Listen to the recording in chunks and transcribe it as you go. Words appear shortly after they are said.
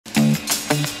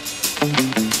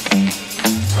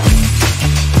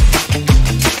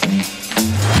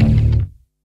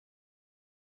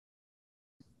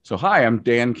So, hi, I'm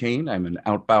Dan Kane. I'm an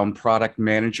Outbound product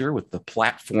manager with the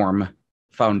Platform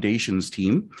Foundations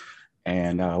team.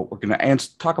 And we're going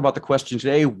to talk about the question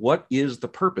today: what is the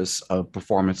purpose of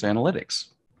performance analytics?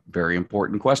 Very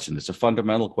important question. It's a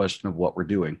fundamental question of what we're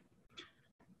doing.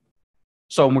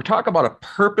 So, when we talk about a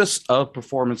purpose of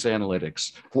performance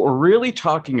analytics, what we're really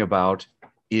talking about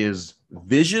is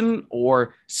vision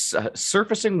or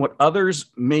surfacing what others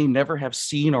may never have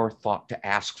seen or thought to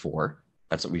ask for.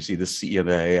 That's what we see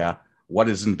what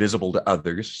is invisible to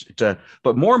others.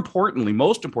 But most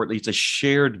importantly, it's a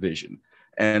shared vision.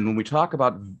 And when we talk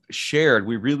about shared,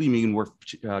 we really mean we're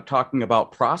talking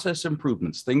about process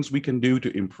improvements, things we can do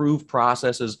to improve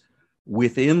processes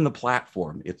within the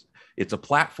platform. It's a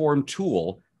platform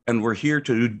tool, and we're here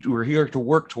to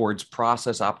work towards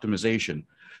process optimization.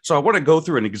 So I want to go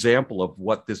through an example of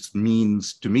what this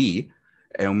means to me.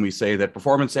 And we say that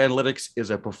performance analytics is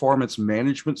a performance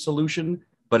management solution,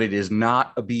 but it is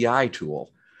not a BI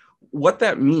tool. What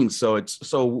that means,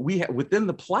 within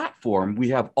the platform, we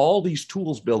have all these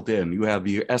tools built in. You have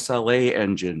your SLA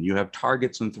engine, you have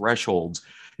targets and thresholds,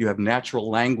 you have natural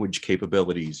language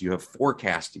capabilities, you have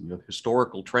forecasting, you have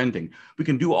historical trending. We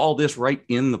can do all this right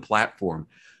in the platform.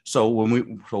 So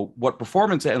what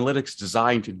performance analytics is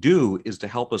designed to do is to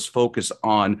help us focus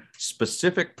on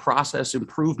specific process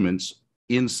improvements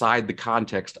inside the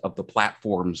context of the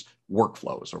platform's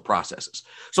workflows or processes.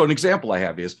 So an example I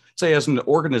have is, say as an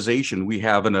organization, we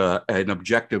have an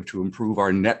objective to improve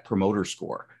our net promoter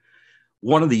score.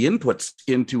 One of the inputs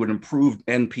into an improved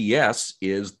NPS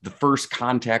is the first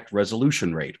contact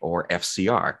resolution rate, or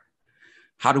FCR.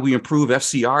 How do we improve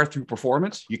FCR through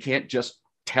performance? You can't just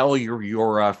tell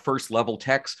your first level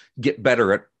techs get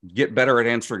better at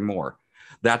answering more.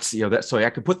 So I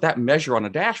could put that measure on a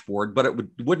dashboard, but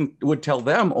it would tell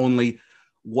them only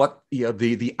what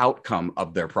the outcome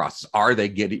of their process. Are they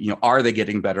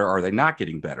getting better? Are they not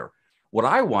getting better? What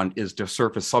I want is to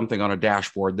surface something on a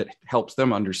dashboard that helps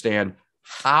them understand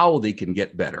how they can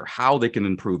get better, how they can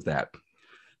improve that.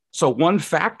 So one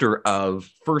factor of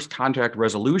first contact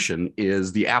resolution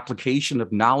is the application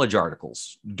of knowledge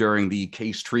articles during the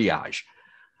case triage.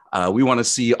 We want to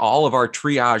see all of our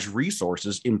triage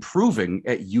resources improving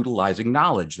at utilizing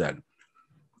knowledge then.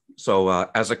 So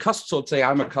let's say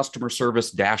I'm a customer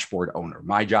service dashboard owner.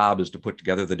 My job is to put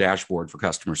together the dashboard for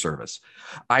customer service.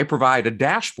 I provide a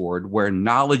dashboard where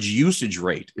knowledge usage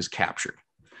rate is captured.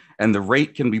 And the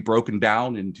rate can be broken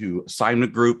down into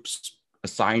assignment groups,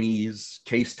 assignees,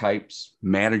 case types,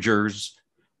 managers,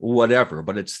 whatever,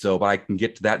 but I can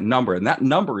get to that number. And that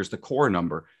number is the core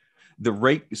number. The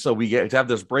rate, so we get to have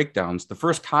those breakdowns. The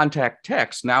first contact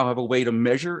techs now have a way to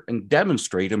measure and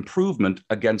demonstrate improvement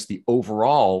against the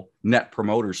overall net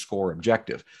promoter score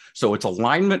objective. So it's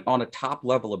alignment on a top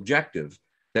level objective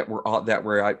that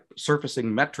we're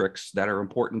surfacing metrics that are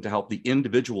important to help the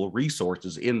individual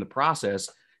resources in the process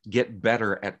get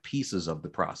better at pieces of the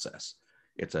process.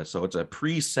 It's a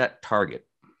preset target.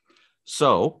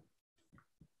 So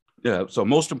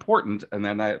most important, and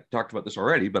then I talked about this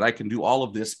already, but I can do all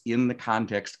of this in the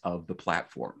context of the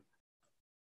platform.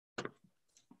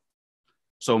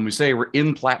 So when we say we're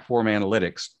in platform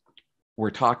analytics,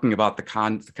 we're talking about the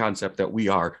concept that we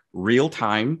are real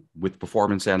time with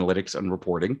performance analytics and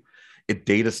reporting.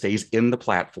 Data stays in the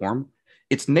platform.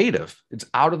 It's native. It's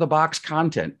out of the box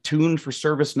content tuned for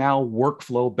ServiceNow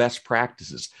workflow best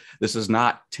practices. This is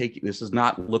not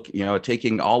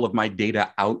taking all of my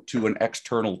data out to an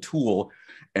external tool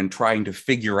and trying to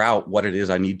figure out what it is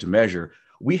I need to measure.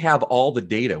 We have all the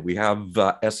data. We have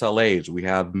SLAs. We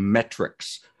have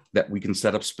metrics that we can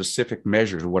set up specific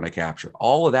measures when I capture.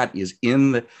 All of that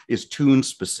is tuned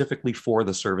specifically for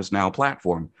the ServiceNow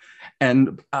platform,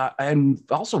 and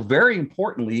also very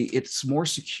importantly, it's more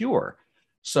secure.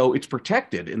 So it's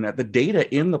protected in that the data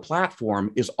in the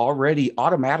platform is already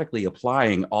automatically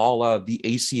applying all of the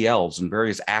ACLs and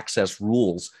various access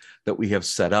rules that we have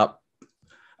set up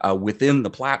within the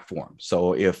platform.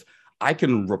 So if I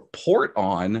can report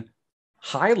on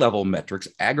high-level metrics,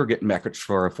 aggregate metrics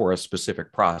for a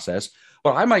specific process,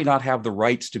 but I might not have the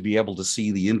rights to be able to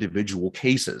see the individual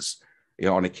cases,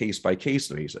 on a case-by-case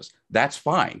basis. That's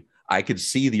fine. I could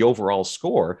see the overall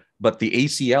score, but the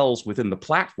ACLs within the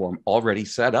platform already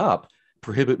set up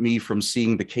prohibit me from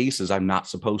seeing the cases I'm not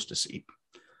supposed to see.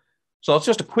 So it's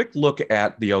just a quick look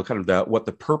at what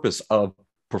the purpose of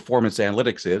performance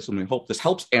analytics is, and we hope this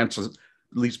helps at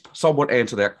least somewhat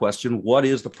answer that question. What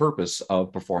is the purpose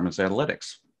of performance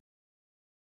analytics?